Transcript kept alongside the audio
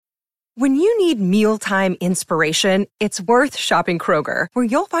When you need mealtime inspiration, it's worth shopping Kroger, where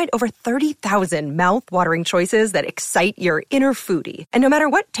you'll find over 30,000 mouth-watering choices that excite your inner foodie. And no matter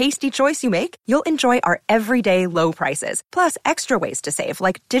what tasty choice you make, you'll enjoy our everyday low prices, plus extra ways to save,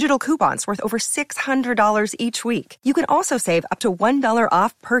 like digital coupons worth over $600 each week. You can also save up to $1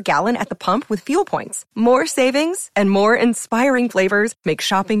 off per gallon at the pump with fuel points. More savings and more inspiring flavors make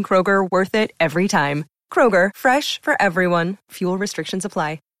shopping Kroger worth it every time. Kroger, fresh for everyone. Fuel restrictions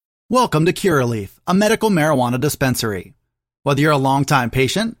apply. Welcome to Curaleaf, a medical marijuana dispensary. Whether you're a longtime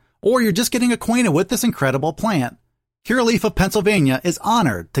patient or you're just getting acquainted with this incredible plant, Curaleaf of Pennsylvania is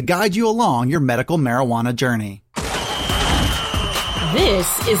honored to guide you along your medical marijuana journey.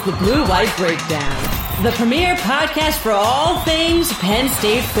 This is the Blue White Breakdown, the premier podcast for all things Penn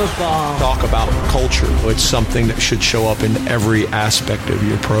State football. Talk about culture. It's something that should show up in every aspect of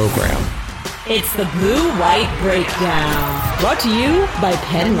your program. It's the Blue White Breakdown, brought to you by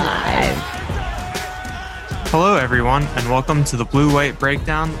Penn Live. Hello, everyone, and welcome to the Blue White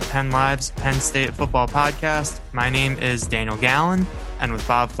Breakdown, Penn Live's Penn State football podcast. My name is Daniel Gallen, and with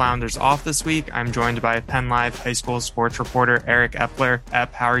Bob Flounders off this week, I'm joined by Penn Live high school sports reporter Eric Epler.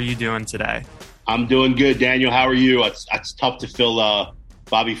 Ep, how are you doing today? I'm doing good, Daniel. How are you? It's tough to fill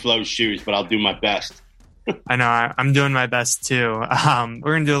Bobby Flo's shoes, but I'll do my best. I know, I'm doing my best too. We're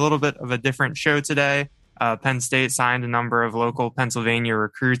going to do a little bit of a different show today. Penn State signed a number of local Pennsylvania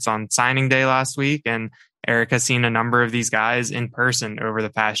recruits on signing day last week, and Eric has seen a number of these guys in person over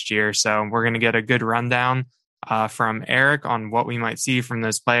the past year. So we're going to get a good rundown from Eric on what we might see from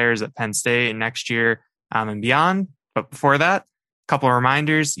those players at Penn State next year and beyond. But before that, a couple of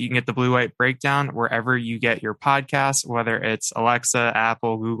reminders. You can get the Blue White Breakdown wherever you get your podcasts, whether it's Alexa,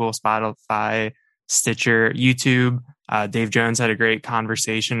 Apple, Google, Spotify, Stitcher, YouTube. Dave Jones had a great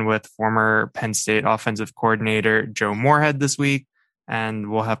conversation with former Penn State offensive coordinator Joe Moorhead this week, and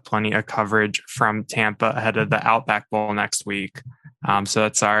we'll have plenty of coverage from Tampa ahead of the Outback Bowl next week. So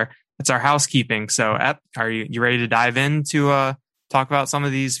that's our housekeeping. So, Ep, are you ready to dive in to talk about some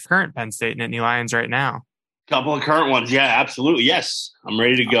of these current Penn State Nittany Lions right now? Couple of current ones, yeah, absolutely, yes. I'm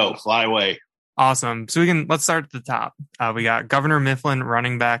ready to go. Fly away. Awesome. So let's start at the top. We got Governor Mifflin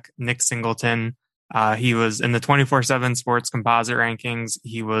running back Nick Singleton. He was in the 24/7 sports composite rankings.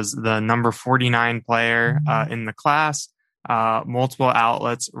 He was the number 49 player in the class. Multiple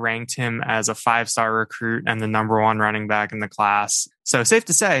outlets ranked him as a 5-star recruit and the number 1 running back in the class. So safe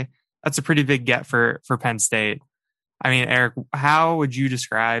to say, that's a pretty big get for Penn State. I mean, Eric, how would you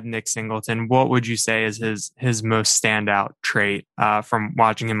describe Nick Singleton? What would you say is his most standout trait from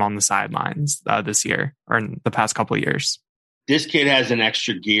watching him on the sidelines this year or in the past couple of years? This kid has an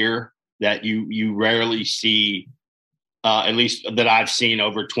extra gear that you rarely see, at least that I've seen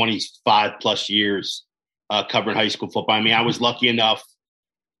over 25 plus years covering high school football. I mean, I was lucky enough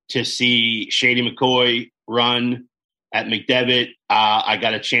to see Shady McCoy run at McDevitt. I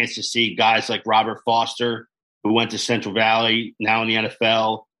got a chance to see guys like Robert Foster, who went to Central Valley, now in the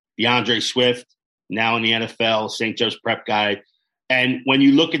NFL, DeAndre Swift, now in the NFL, St. Joe's prep guy. And when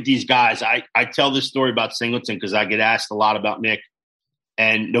you look at these guys, I tell this story about Singleton because I get asked a lot about Nick.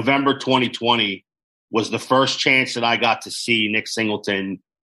 And November 2020 was the first chance that I got to see Nick Singleton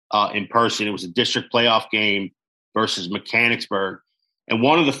in person. It was a district playoff game versus Mechanicsburg. And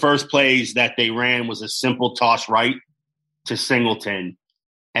one of the first plays that they ran was a simple toss right to Singleton.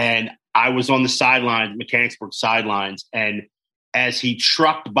 And I was on the sidelines, Mechanicsburg sidelines. And as he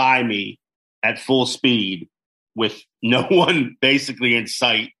trucked by me at full speed with no one basically in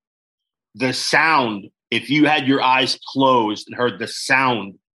sight, the sound, if you had your eyes closed and heard the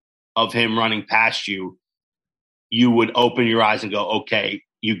sound of him running past you, you would open your eyes and go, okay,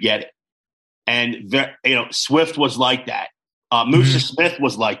 you get it. And, Swift was like that. Musa Smith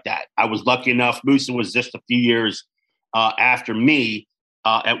was like that. I was lucky enough. Musa was just a few years after me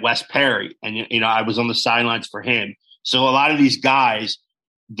at West Perry. And, I was on the sidelines for him. So a lot of these guys,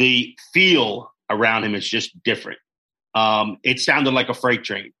 the feel around him is just different. It sounded like a freight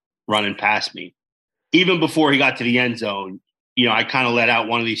train running past me. Even before he got to the end zone, I kind of let out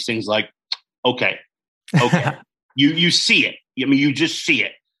one of these things like, okay. You see it. I mean, you just see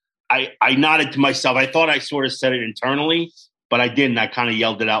it. I nodded to myself. I thought I sort of said it internally, but I didn't. I kind of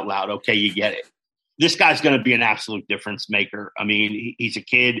yelled it out loud. Okay, you get it. This guy's going to be an absolute difference maker. I mean, he's a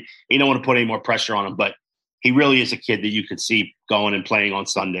kid. You don't want to put any more pressure on him, but he really is a kid that you could see going and playing on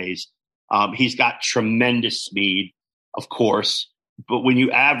Sundays. He's got tremendous speed, of course. But when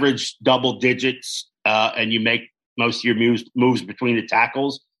you average double digits and you make most of your moves between the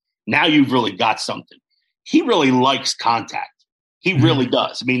tackles, now you've really got something. He really likes contact. He really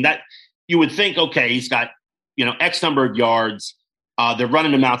does. I mean, that you would think, okay, he's got, X number of yards. They're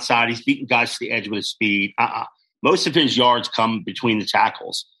running him outside. He's beating guys to the edge with his speed. Most of his yards come between the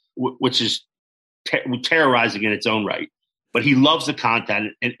tackles, which is terrorizing in its own right. But he loves the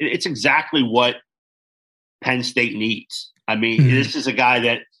content, and it's exactly what Penn State needs. I mean, this is a guy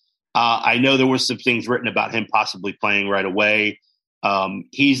that I know there were some things written about him possibly playing right away.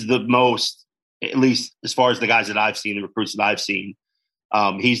 He's the most, at least as far as the guys that I've seen, the recruits that I've seen,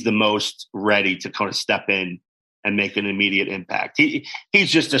 he's the most ready to kind of step in and make an immediate impact.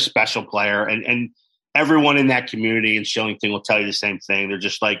 He's just a special player, and everyone in that community in Shillington will tell you the same thing. They're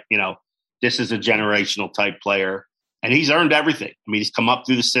just like, this is a generational type player, and he's earned everything. I mean, he's come up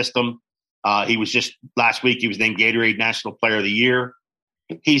through the system. He was just last week, he was named Gatorade National Player of the Year.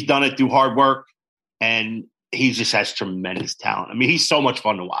 He's done it through hard work, and he just has tremendous talent. I mean, he's so much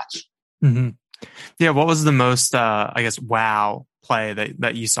fun to watch. Mm-hmm. Yeah. What was the most, wow play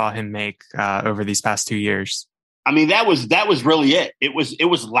that you saw him make over these past 2 years? I mean, that was really it. It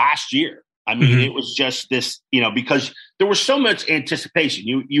was last year. I mean, it was just this, because there was so much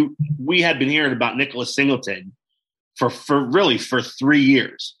anticipation. We had been hearing about Nicholas Singleton for 3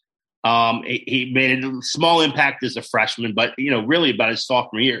 years. He made a small impact as a freshman, but really about his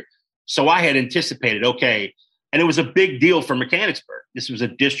sophomore year. So I had anticipated, okay, and it was a big deal for Mechanicsburg. This was a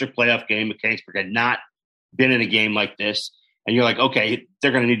district playoff game. Mechanicsburg had not been in a game like this, and you're like, okay,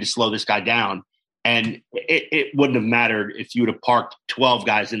 they're going to need to slow this guy down. And it wouldn't have mattered if you would have parked 12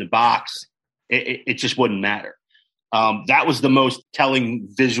 guys in the box. It just wouldn't matter. That was the most telling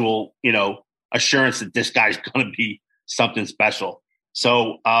visual, assurance that this guy's going to be something special.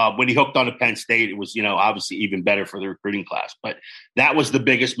 So when he hooked on to Penn State, it was, obviously even better for the recruiting class. But that was the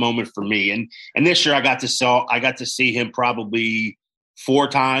biggest moment for me. And this year I got to see him probably 4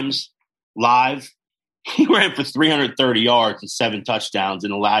 times live. He ran for 330 yards and 7 touchdowns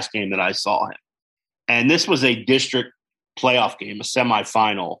in the last game that I saw him. And this was a district playoff game, a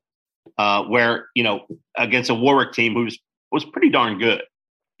semifinal, where, against a Warwick team who was pretty darn good,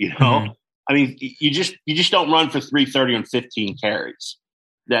 I mean, you just don't run for 330 on 15 carries.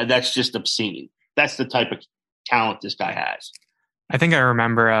 That's just obscene. That's the type of talent this guy has. I think I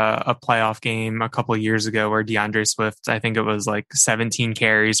remember a playoff game a couple of years ago where DeAndre Swift, I think it was like 17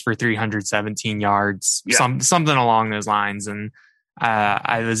 carries for 317 yards, something along those lines. And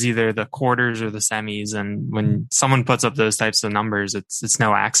I was either the quarters or the semis. And when someone puts up those types of numbers, it's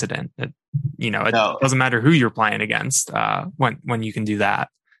no accident. It doesn't matter who you're playing against when you can do that.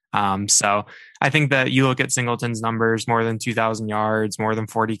 So I think that you look at Singleton's numbers, more than 2,000 yards, more than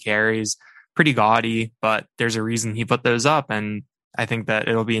 40 carries, pretty gaudy, but there's a reason he put those up. And I think that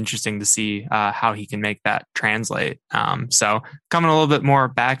it'll be interesting to see how he can make that translate. So coming a little bit more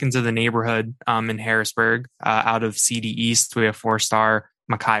back into the neighborhood in Harrisburg, out of CD East, we have 4-star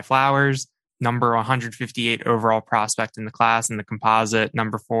Mekhi Flowers, number 158 overall prospect in the class in the composite,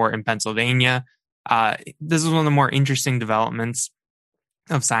 number 4 in Pennsylvania. This is one of the more interesting developments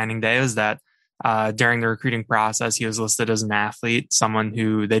of signing day, is that during the recruiting process, he was listed as an athlete, someone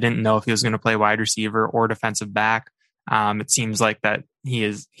who they didn't know if he was going to play wide receiver or defensive back. It seems like that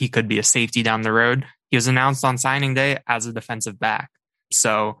he could be a safety down the road. He was announced on signing day as a defensive back.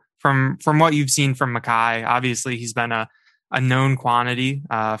 So from what you've seen from Mekhi, obviously he's been a known quantity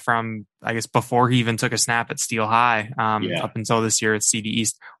from, I guess, before he even took a snap at Steel High up until this year at CD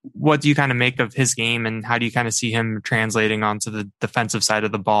East. What do you kind of make of his game, and how do you kind of see him translating onto the defensive side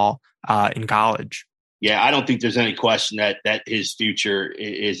of the ball in college? Yeah, I don't think there's any question that his future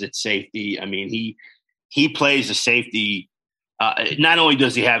is at safety. I mean, he plays a safety. Not only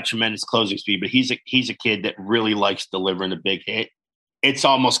does he have tremendous closing speed, but he's a kid that really likes delivering a big hit. It's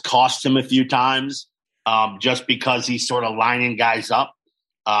almost cost him a few times just because he's sort of lining guys up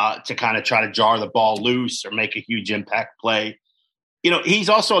to kind of try to jar the ball loose or make a huge impact play. He's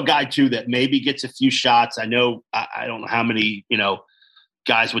also a guy too that maybe gets a few shots. I know I don't know how many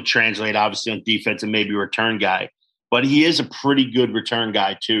guys would translate obviously on defense and maybe return guy, but he is a pretty good return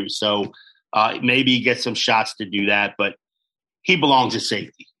guy too. So maybe he gets some shots to do that, but he belongs at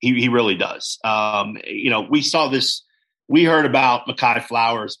safety. He really does. We saw this. We heard about Mekhi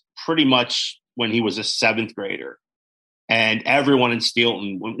Flowers pretty much when he was a 7th grader, and everyone in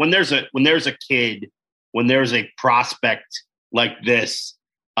Steelton, when there's a kid, when there's a prospect like this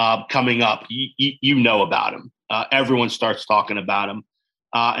coming up, you know about him. Everyone starts talking about him,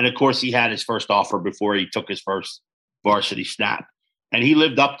 and of course, he had his first offer before he took his first varsity snap. And he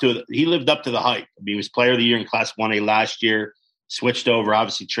lived up to the hype. I mean, he was Player of the Year in Class 1A last year. Switched over,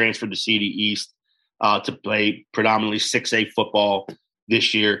 obviously transferred to CD East to play predominantly 6A football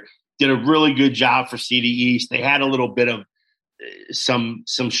this year. Did a really good job for CD East. They had a little bit of some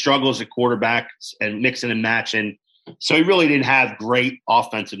struggles at quarterback and mixing and matching. So he really didn't have great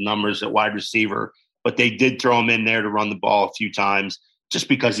offensive numbers at wide receiver, but they did throw him in there to run the ball a few times just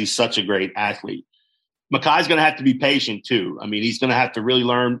because he's such a great athlete. Makai's going to have to be patient too. I mean, he's going to have to really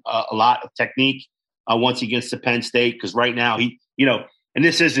learn a lot of technique once he gets to Penn State, because right now and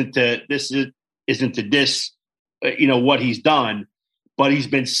this isn't to diss what he's done, but he's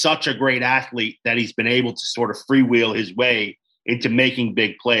been such a great athlete that he's been able to sort of freewheel his way into making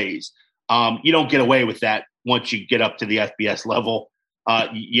big plays. You don't get away with that once you get up to the FBS level.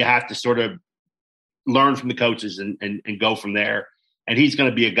 You have to sort of learn from the coaches and go from there. And he's going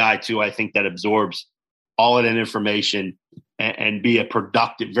to be a guy too, I think, that absorbs all of that information and be a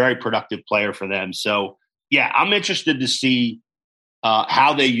very productive player for them. So yeah, I'm interested to see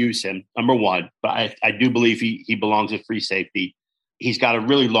how they use him, number one, but I do believe he belongs at free safety. He's got a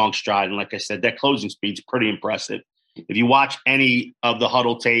really long stride. And like I said, that closing speed's pretty impressive. If you watch any of the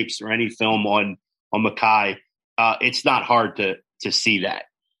huddle tapes or any film on Makai, it's not hard to see that.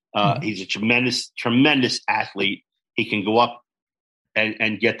 He's a tremendous, tremendous athlete. He can go up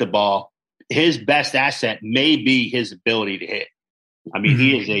and get the ball. His best asset may be his ability to hit. I mean,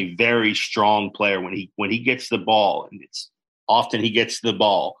 he is a very strong player when he gets the ball, and it's often he gets the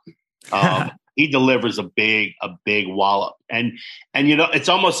ball. He delivers a big wallop, and it's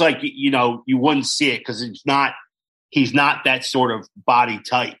almost like you wouldn't see it because he's not that sort of body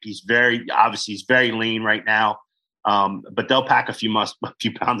type. He's very lean right now, but they'll pack a few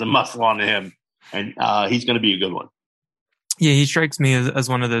pounds of muscle onto him, and he's going to be a good one. Yeah, he strikes me as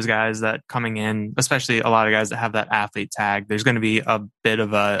one of those guys that coming in, especially a lot of guys that have that athlete tag, there's going to be a bit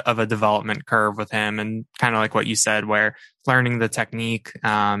of a development curve with him, and kind of like what you said, where learning the technique.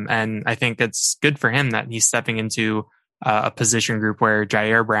 And I think it's good for him that he's stepping into a position group where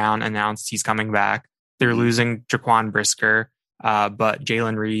Jair Brown announced he's coming back. They're losing Jaquan Brisker, but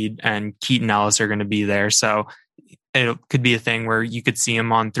Jalen Reed and Keaton Ellis are going to be there. So it could be a thing where you could see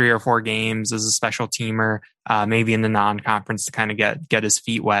him on 3 or 4 games as a special teamer, maybe in the non-conference to kind of get his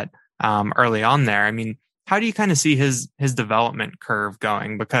feet wet early on there. I mean, how do you kind of see his development curve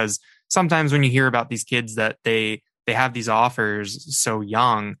going? Because sometimes when you hear about these kids that they have these offers so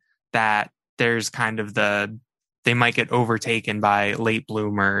young that there's kind of they might get overtaken by late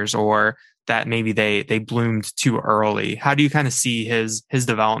bloomers, or that maybe they bloomed too early. How do you kind of see his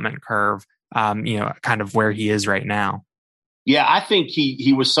development curve? Kind of where he is right now. Yeah, I think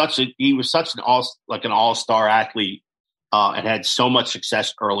he was such an all-star athlete and had so much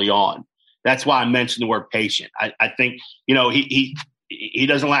success early on. That's why I mentioned the word patient. I think he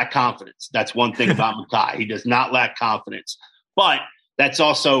doesn't lack confidence. That's one thing about Makai. He does not lack confidence, but that's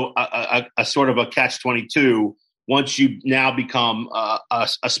also a sort of a catch-22. Once you now become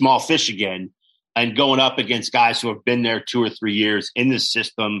a small fish again and going up against guys who have been there 2 or 3 years in the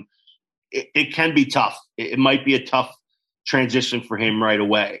system, it can be tough. It might be a tough transition for him right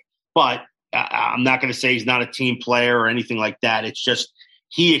away. But I'm not going to say he's not a team player or anything like that. It's just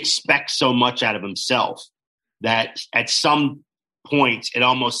he expects so much out of himself that at some points it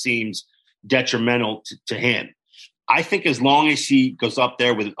almost seems detrimental to him. I think as long as he goes up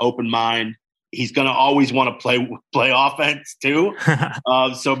there with an open mind, he's going to always want to play offense too.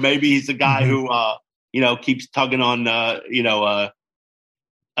 So maybe he's a guy who keeps tugging on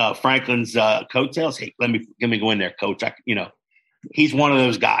Franklin's coattails. Hey, let me go in there, coach. He's one of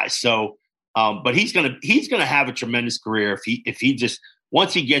those guys. So, but he's gonna have a tremendous career if he just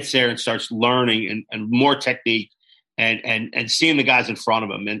once he gets there and starts learning and more technique and seeing the guys in front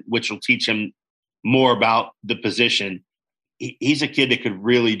of him, and which will teach him more about the position. He's a kid that could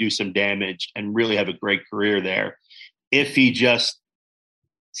really do some damage and really have a great career there if he just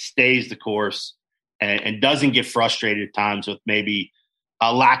stays the course and doesn't get frustrated at times with maybe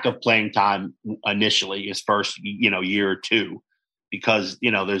a lack of playing time initially, his first, year or two, because,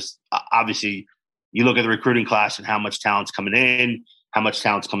 there's obviously you look at the recruiting class and how much talent's coming in, how much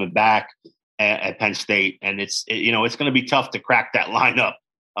talent's coming back at Penn State. And it's going to be tough to crack that lineup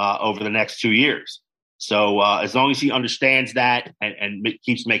over the next 2 years. So as long as he understands that and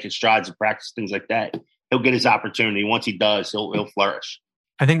keeps making strides and practice things like that, he'll get his opportunity. Once he does, he'll flourish.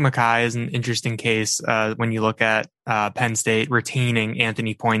 I think Makai is an interesting case when you look at Penn State retaining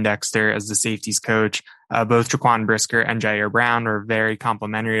Anthony Poindexter as the safeties coach. Both Jaquan Brisker and Jair Brown are very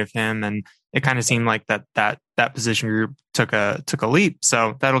complimentary of him, and it kind of seemed like that position group took a leap.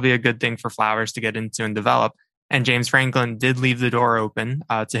 So that'll be a good thing for Flowers to get into and develop. And James Franklin did leave the door open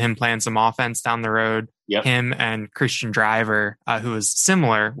to him playing some offense down the road. Yep. Him and Christian Driver, who was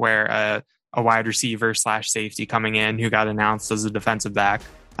similar, where a wide receiver / safety coming in who got announced as a defensive back.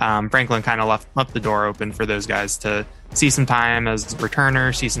 Franklin kind of left the door open for those guys to see some time as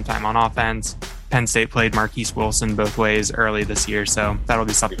returners, see some time on offense. Penn State played Marquise Wilson both ways early this year, so that'll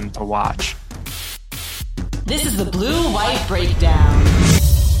be something to watch. This is the Blue-White Breakdown.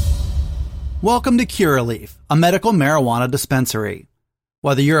 Welcome to Curaleaf, a medical marijuana dispensary.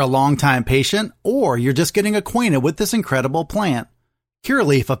 Whether you're a longtime patient or you're just getting acquainted with this incredible plant,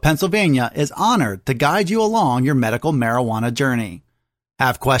 Curaleaf of Pennsylvania is honored to guide you along your medical marijuana journey.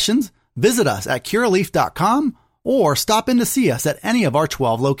 Have questions? Visit us at curaleaf.com or stop in to see us at any of our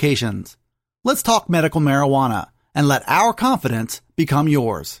 12 locations. Let's talk medical marijuana and let our confidence become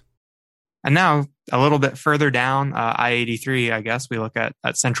yours. And now, a little bit further down, I-83, I guess, we look at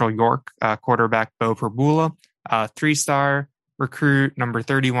Central York quarterback Bo Perbula, 3-star recruit, number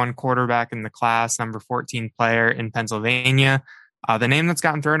 31 quarterback in the class, number 14 player in Pennsylvania. The name that's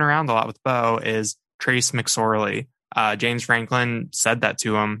gotten thrown around a lot with Bo is Trace McSorley. James Franklin said that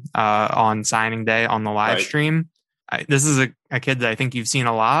to him on signing day on the live stream. This is a kid that I think you've seen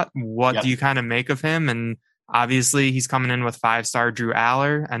a lot. What do you kind of make of him? And obviously, he's coming in with 5-star Drew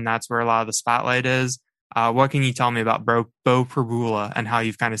Aller, and that's where a lot of the spotlight is. What can you tell me about Bo Perbula and how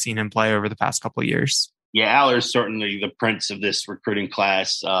you've kind of seen him play over the past couple of years? Yeah, Aller is certainly the prince of this recruiting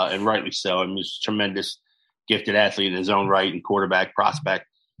class, and rightly so. I mean, he's a tremendous, gifted athlete in his own right and quarterback prospect.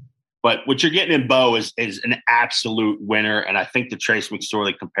 But what you're getting in Bo is an absolute winner, and I think the Trace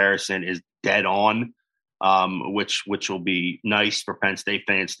McSorley comparison is dead on, which will be nice for Penn State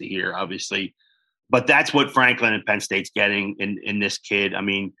fans to hear, obviously. But that's what Franklin and Penn State's getting in this kid. I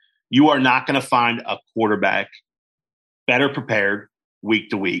mean, you are not going to find a quarterback better prepared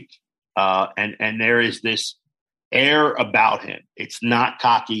week to week. And there is this air about him. It's not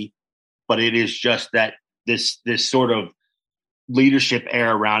cocky, but it is just that this sort of leadership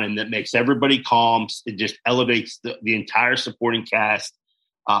air around him that makes everybody calm. It just elevates the entire supporting cast.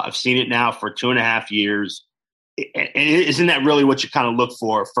 I've seen it now for 2.5 years. And isn't that really what you kind of look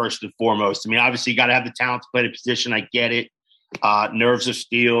for first and foremost? I mean, obviously you got to have the talent to play the position. I get it. Nerves of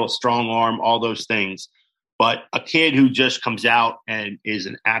steel, strong arm, all those things. But a kid who just comes out and is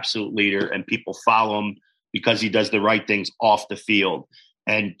an absolute leader and people follow him because he does the right things off the field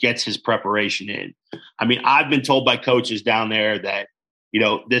and gets his preparation in. I mean, I've been told by coaches down there that,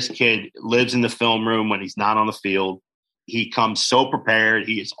 this kid lives in the film room when he's not on the field. He comes so prepared.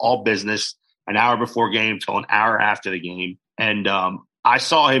 He is all business an hour before game till an hour after the game. And I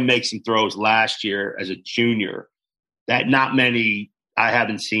saw him make some throws last year as a junior that I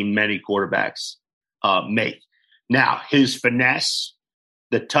haven't seen many quarterbacks make. Now, his finesse,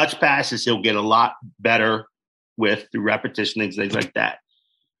 the touch passes, he'll get a lot better with through repetition, things like that.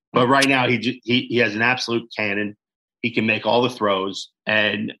 But right now, he has an absolute cannon. He can make all the throws.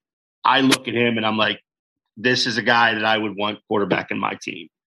 And I look at him and I'm like, this is a guy that I would want quarterback in my team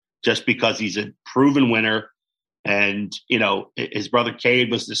just because he's a proven winner. And, his brother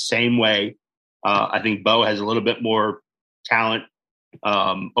Cade was the same way. I think Bo has a little bit more talent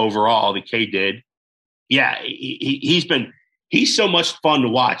overall than Cade did. Yeah, he's so much fun to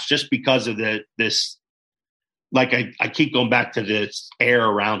watch just because of this. Like I keep going back to this air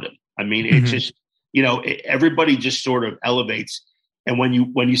around him. I mean, it just, everybody just sort of elevates. And when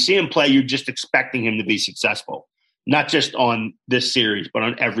you see him play, you're just expecting him to be successful, not just on this series, but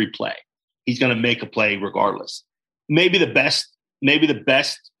on every play. He's going to make a play regardless. Maybe the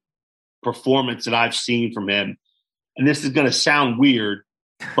best performance that I've seen from him, and this is going to sound weird,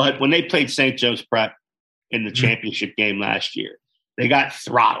 but when they played St. Joe's Prep in the championship game last year, they got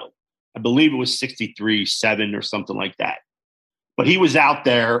throttled. I believe it was 63-7 or something like that. But he was out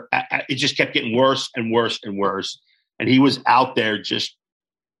there. It just kept getting worse and worse and worse. And he was out there just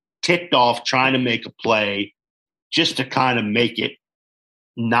ticked off trying to make a play just to kind of make it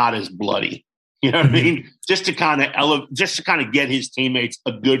not as bloody. You know what I mean? Just to kind of get his teammates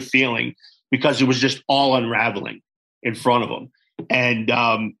a good feeling because it was just all unraveling in front of him.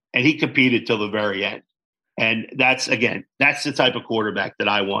 And he competed till the very end. And that's the type of quarterback that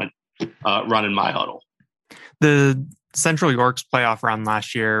I want running my huddle. The Central York's playoff round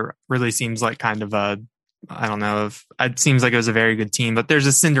last year really seems like kind of it seems like it was a very good team, but there's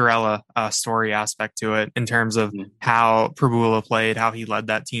a Cinderella story aspect to it in terms of how Perbula played, how he led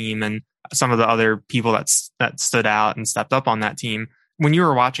that team, and some of the other people that stood out and stepped up on that team. When you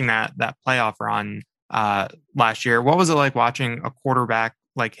were watching that playoff run last year, what was it like watching a quarterback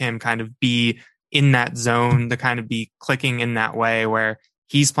like him kind of be in that zone, to kind of be clicking in that way where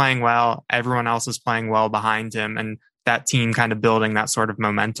he's playing well, everyone else is playing well behind him, and that team kind of building that sort of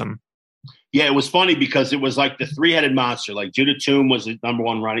momentum? Yeah, it was funny because it was like the three-headed monster. Like Judah Toom was the number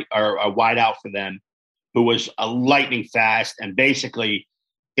one running or a wideout for them, who was a lightning fast. And basically,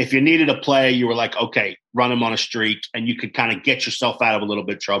 if you needed a play, you were like, okay, run him on a streak, and you could kind of get yourself out of a little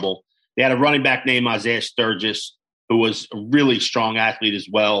bit of trouble. They had a running back named Isaiah Sturgis, who was a really strong athlete as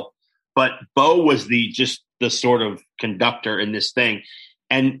well. But Bo was the sort of conductor in this thing.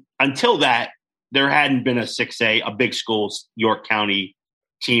 And until that, there hadn't been a 6A, a big school, York County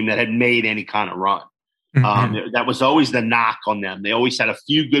team that had made any kind of run. That was always the knock on them. They always had a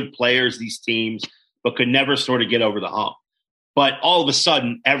few good players, these teams, but could never sort of get over the hump. But all of a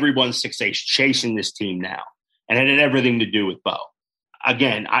sudden, everyone 6A is chasing this team now. And it had everything to do with Bo.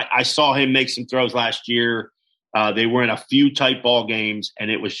 Again, I saw him make some throws last year. They were in a few tight ball games, and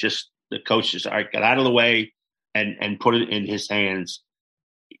it was just the coach just, all right, get out of the way and put it in his hands.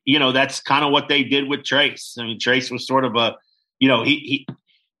 That's kind of what they did with Trace. I mean, Trace was sort of he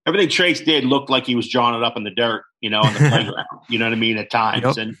everything Trace did looked like he was drawing it up in the dirt, on the playground. You know what I mean? At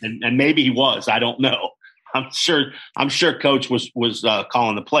times, yep. and maybe he was. I don't know. I'm sure Coach was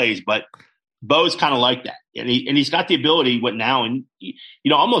calling the plays, but Bo's kind of like that, and he's got the ability. What now? And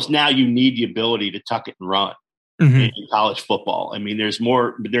almost now you need the ability to tuck it and run in college football. I mean, there's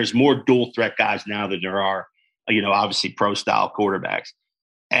more dual threat guys now than there are, obviously pro style quarterbacks.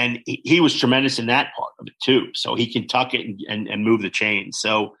 And he was tremendous in that part of it too. So he can tuck it and move the chains.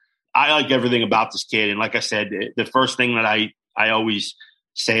 So I like everything about this kid. And like I said, the first thing that I always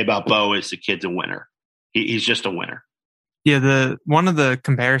say about Bo is the kid's a winner. He's just a winner. Yeah, one of the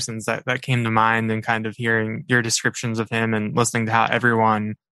comparisons that came to mind and kind of hearing your descriptions of him and listening to how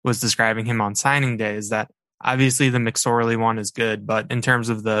everyone was describing him on signing day is that obviously the McSorley one is good, but in terms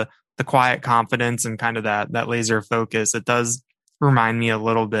of the quiet confidence and kind of that laser focus, it does remind me a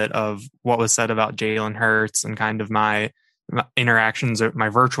little bit of what was said about Jalen Hurts and kind of my interactions, my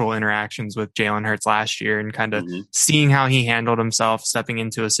virtual interactions with Jalen Hurts last year, and kind of seeing how he handled himself, stepping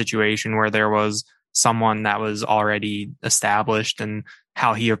into a situation where there was someone that was already established and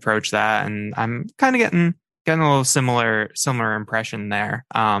how he approached that. And I'm kind of getting a little similar impression there.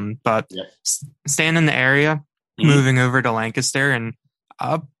 But staying in the area, moving over to Lancaster, and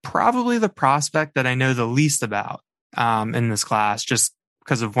probably the prospect that I know the least about in this class, just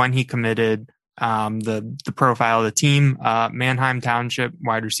because of when he committed, the profile of the team, Manheim Township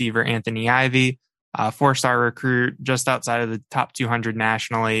wide receiver Anthony Ivy, 4-star recruit, just outside of the top 200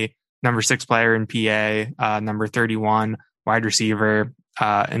 nationally, number 6 player in PA, number 31 wide receiver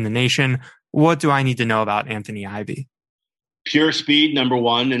in the nation. What do I need to know about Anthony Ivy? Pure speed, number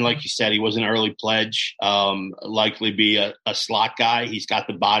one. And like you said, he was an early pledge, likely be a slot guy. He's got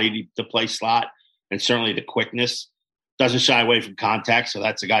the body to play slot and certainly the quickness. Doesn't shy away from contact. So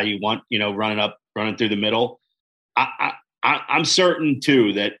that's the guy you want, running through the middle. I'm certain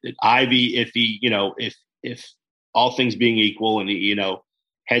too that Ivy, if he, if all things being equal and he,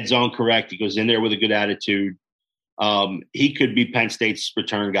 heads on correct, he goes in there with a good attitude. He could be Penn State's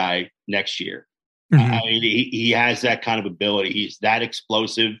return guy next year. I mean, he has that kind of ability. He's that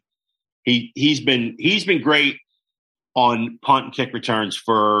explosive. He's been great on punt and kick returns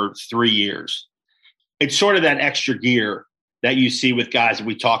for 3 years. It's sort of that extra gear that you see with guys that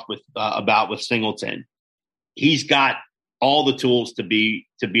we talked about with Singleton. He's got all the tools to be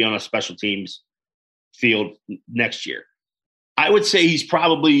on a special teams field next year. I would say he's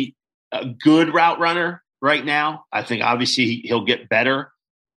probably a good route runner right now. I think obviously he'll get better.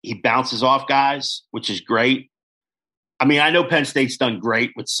 He bounces off guys, which is great. I mean, I know Penn State's done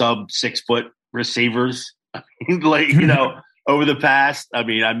great with sub 6 foot receivers. I mean, over the past. I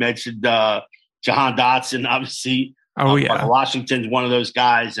mean, I mentioned Jahan Dotson, obviously. Oh, yeah. Washington's one of those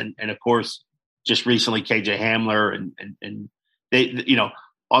guys. And of course, just recently, KJ Hamler. And they,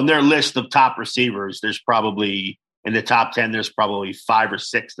 on their list of top receivers, there's probably in the top 10, there's probably 5 or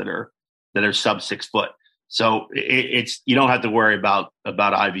 6 that are sub 6 foot. So it's you don't have to worry about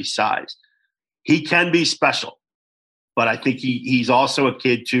Ivy's size. He can be special, but I think he's also a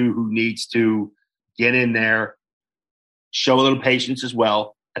kid too who needs to get in there, show a little patience as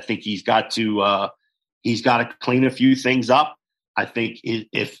well. I think he's got to clean a few things up. I think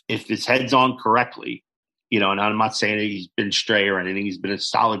if his head's on correctly, and I'm not saying that he's been stray or anything. He's been a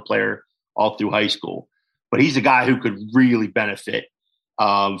solid player all through high school, but he's a guy who could really benefit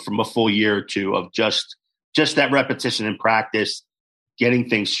from a full year or two of just that repetition in practice, getting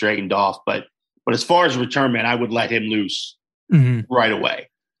things straightened off. But as far as return man, I would let him loose right away.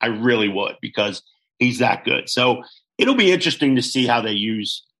 I really would, because he's that good. So it'll be interesting to see how they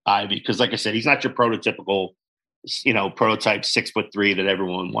use Ivy, because like I said, he's not your prototypical, prototype 6'3" that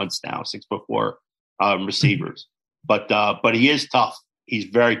everyone wants now, 6'4" receivers. But he is tough. He's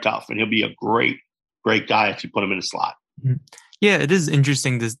very tough, and he'll be a great guy if you put him in a slot. Yeah, it is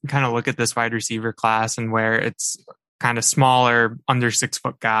interesting to kind of look at this wide receiver class and where it's kind of smaller, under 6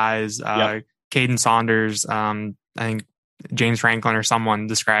 foot guys. Caden Saunders, I think James Franklin or someone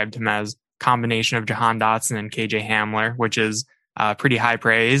described him as combination of Jahan Dotson and KJ Hamler, which is pretty high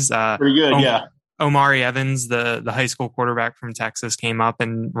praise. Pretty good, yeah. Omari Evans, the high school quarterback from Texas, came up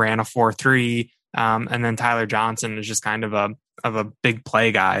and ran a 4.3. And then Tyler Johnson is just kind of a big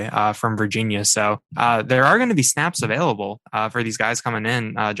play guy from Virginia. So there are going to be snaps available for these guys coming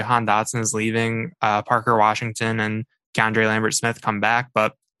in. Jahan Dotson is leaving. Parker Washington and Keandre Lambert-Smith come back,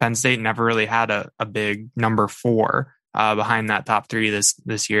 but Penn State never really had a big number 4 behind that top 3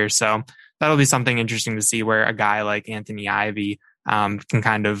 this year. So that'll be something interesting to see, where a guy like Anthony Ivy can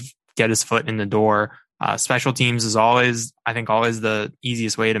kind of get his foot in the door. Special teams is always the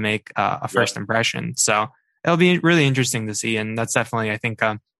easiest way to make a first impression. So it'll be really interesting to see. And that's definitely, I think,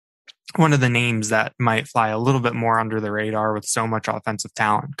 one of the names that might fly a little bit more under the radar with so much offensive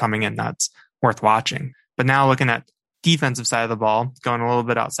talent coming in. That's worth watching. But now looking at defensive side of the ball, going a little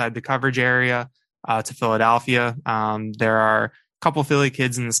bit outside the coverage area to Philadelphia. There are a couple Philly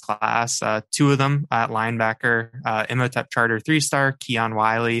kids in this class, 2 of them at linebacker, Imhotep Charter 3-star, Keon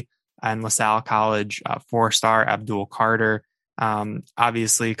Wiley, and LaSalle College 4-star Abdul Carter.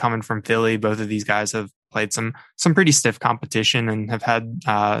 Obviously, coming from Philly, both of these guys have played some pretty stiff competition and have had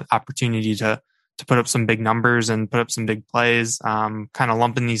opportunity to put up some big numbers and put up some big plays. Kind of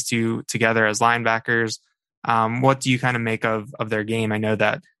lumping these two together as linebackers. What do you kind of make of their game? I know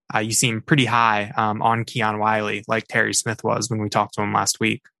that you seem pretty high on Keon Wiley, like Terry Smith was when we talked to him last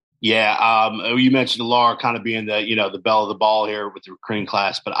week. Yeah, you mentioned Laura kind of being the belle of the ball here with the recruiting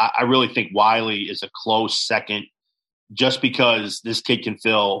class, but I really think Wiley is a close second, just because this kid can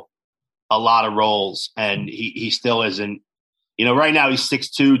fill a lot of roles, and he still isn't. Right now he's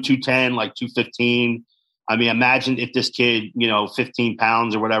 6'2", 210, like 215. I mean, imagine if this kid, 15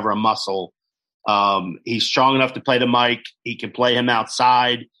 pounds or whatever, a muscle. He's strong enough to play the mic. He can play him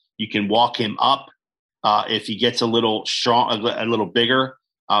outside. You can walk him up if he gets a little strong, a little bigger.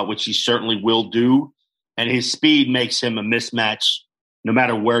 Which he certainly will do. And his speed makes him a mismatch no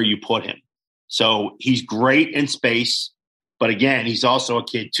matter where you put him. So he's great in space. But again, he's also a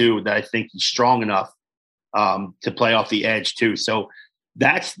kid, too, that I think he's strong enough to play off the edge, too. So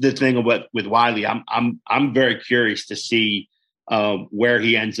that's the thing with Wiley. I'm very curious to see where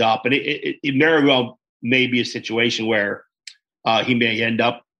he ends up. And it very well may be a situation where he may end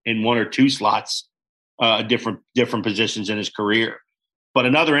up in 1 or 2 slots, different positions in his career. But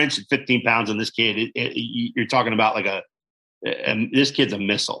another inch and 15 pounds on this kid, you're talking about like this kid's a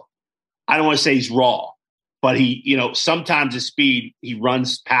missile. I don't want to say he's raw, but sometimes his speed, he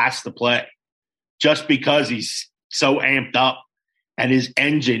runs past the play just because he's so amped up and his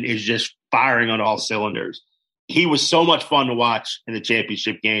engine is just firing on all cylinders. He was so much fun to watch in the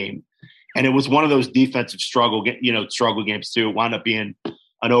championship game. And it was one of those defensive struggle games too. It wound up being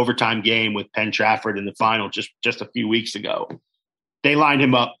an overtime game with Penn Trafford in the final just a few weeks ago. They lined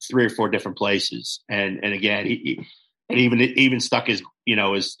him up 3 or 4 different places, and again, he even stuck his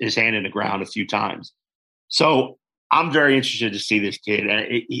hand in the ground a few times. So I'm very interested to see this kid,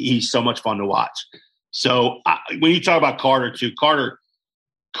 and he's so much fun to watch. So when you talk about Carter too, Carter,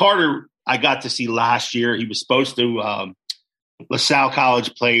 I got to see last year. He was supposed to. LaSalle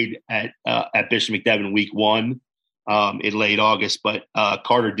College played at Bishop McDevitt week 1 in late August, but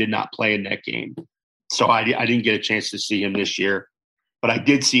Carter did not play in that game, so I didn't get a chance to see him this year. But I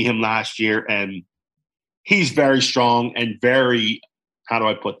did see him last year, and he's very strong and very, how do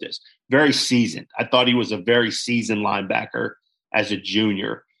I put this, very seasoned. I thought he was a very seasoned linebacker as a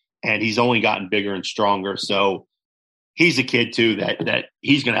junior, and he's only gotten bigger and stronger. So he's a kid, too, that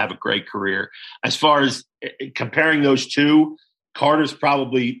he's going to have a great career. As far as comparing those two, Carter's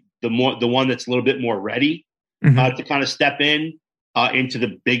probably the one that's a little bit more ready to kind of step into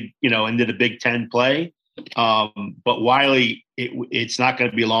the Big Ten play. But Wiley, it's not going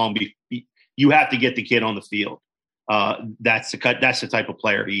to be long. You have to get the kid on the field. That's the type of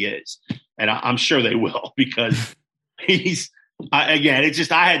player he is, and I'm sure they will, because I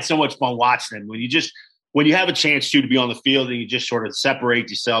had so much fun watching him. When you have a chance to be on the field and you just sort of separate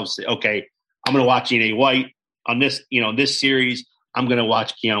yourselves. Say, okay, I'm going to watch Ene White on this series. I'm going to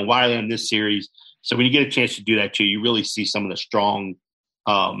watch Keon Wiley on this series. So when you get a chance to do that too, you really see some of the strong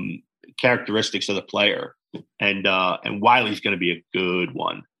characteristics of the player, and Wiley's going to be a good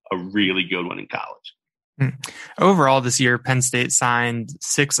one, a really good one in college. Overall this year, Penn State signed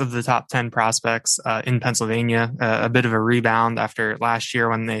 6 of the top 10 prospects in Pennsylvania, a bit of a rebound after last year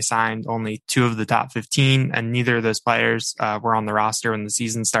when they signed only 2 of the top 15, and neither of those players were on the roster when the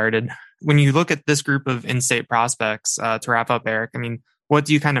season started. When you look at this group of in-state prospects, to wrap up, Eric, I mean, what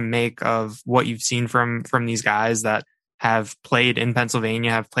do you kind of make of what you've seen from these guys that have played in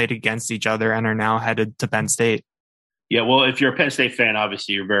Pennsylvania, have played against each other, and are now headed to Penn State? Yeah, well, if you're a Penn State fan,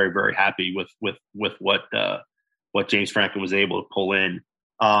 obviously you're very, very happy with what James Franklin was able to pull in.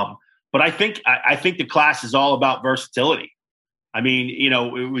 But I think the class is all about versatility. I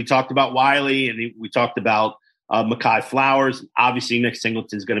mean, we talked about Wiley and we talked about Mekhi Flowers. Obviously, Nick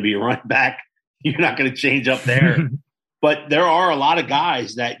Singleton's going to be a running back. You're not going to change up there. But there are a lot of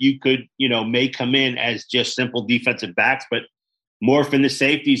guys that you could, may come in as just simple defensive backs, but morph into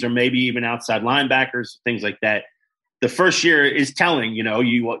safeties or maybe even outside linebackers, things like that. The first year is telling,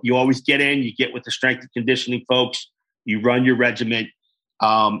 you always get in, you get with the strength and conditioning folks, you run your regiment,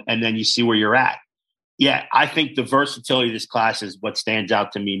 and then you see where you're at. Yeah, I think the versatility of this class is what stands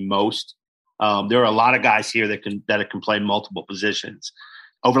out to me most. There are a lot of guys here that can play multiple positions.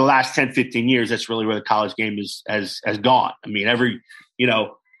 Over the last 10, 15 years, that's really where the college game has gone. I mean,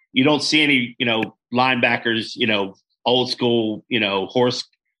 you don't see any, linebackers, old school, horse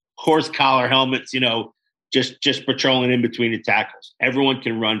collar helmets, just patrolling in between the tackles. Everyone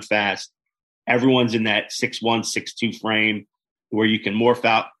can run fast. Everyone's in that 6'1", 6'2" frame where you can morph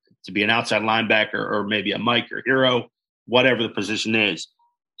out to be an outside linebacker or maybe a Mike or hero, whatever the position is.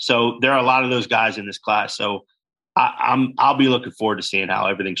 So there are a lot of those guys in this class. So I'll be looking forward to seeing how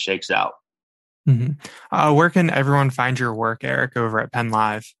everything shakes out. Mm-hmm. Where can everyone find your work, Eric, over at Penn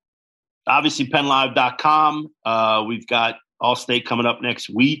Live? Obviously, PennLive.com. We've got All-State coming up next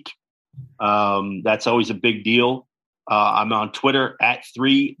week. That's always a big deal. I'm on Twitter at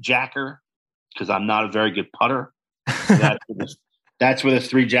 3Jacker because I'm not a very good putter. That's where the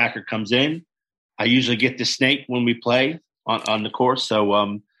 3Jacker comes in. I usually get the snake when we play on the course.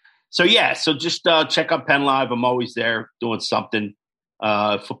 So just check out Penn Live. I'm always there doing something.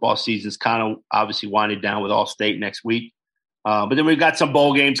 Football season's kind of obviously winding down with All-State next week. But then we've got some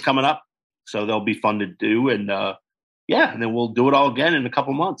bowl games coming up, so they'll be fun to do. And and then we'll do it all again in a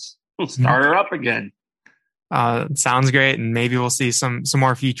couple months. We'll start her up again. Sounds great. And maybe we'll see some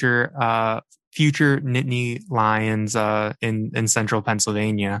more future Nittany Lions in central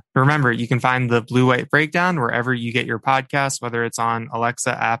Pennsylvania. Remember, you can find the Blue White Breakdown wherever you get your podcasts, whether it's on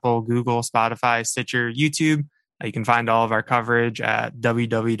Alexa, Apple, Google, Spotify, Stitcher, YouTube. You can find all of our coverage at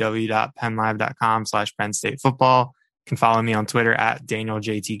www.pennlive.com/Penn State Football. You can follow me on Twitter at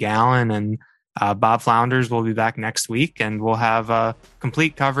DanielJTGallen, and Bob Flounders will be back next week, and we'll have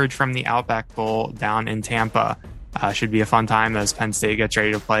complete coverage from the Outback Bowl down in Tampa. Should be a fun time as Penn State gets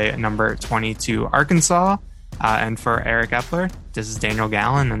ready to play number 22 Arkansas. And for Eric Epler, this is Daniel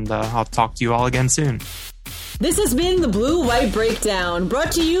Gallen, and I'll talk to you all again soon. This has been the Blue White Breakdown,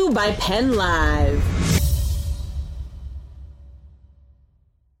 brought to you by Penn Live.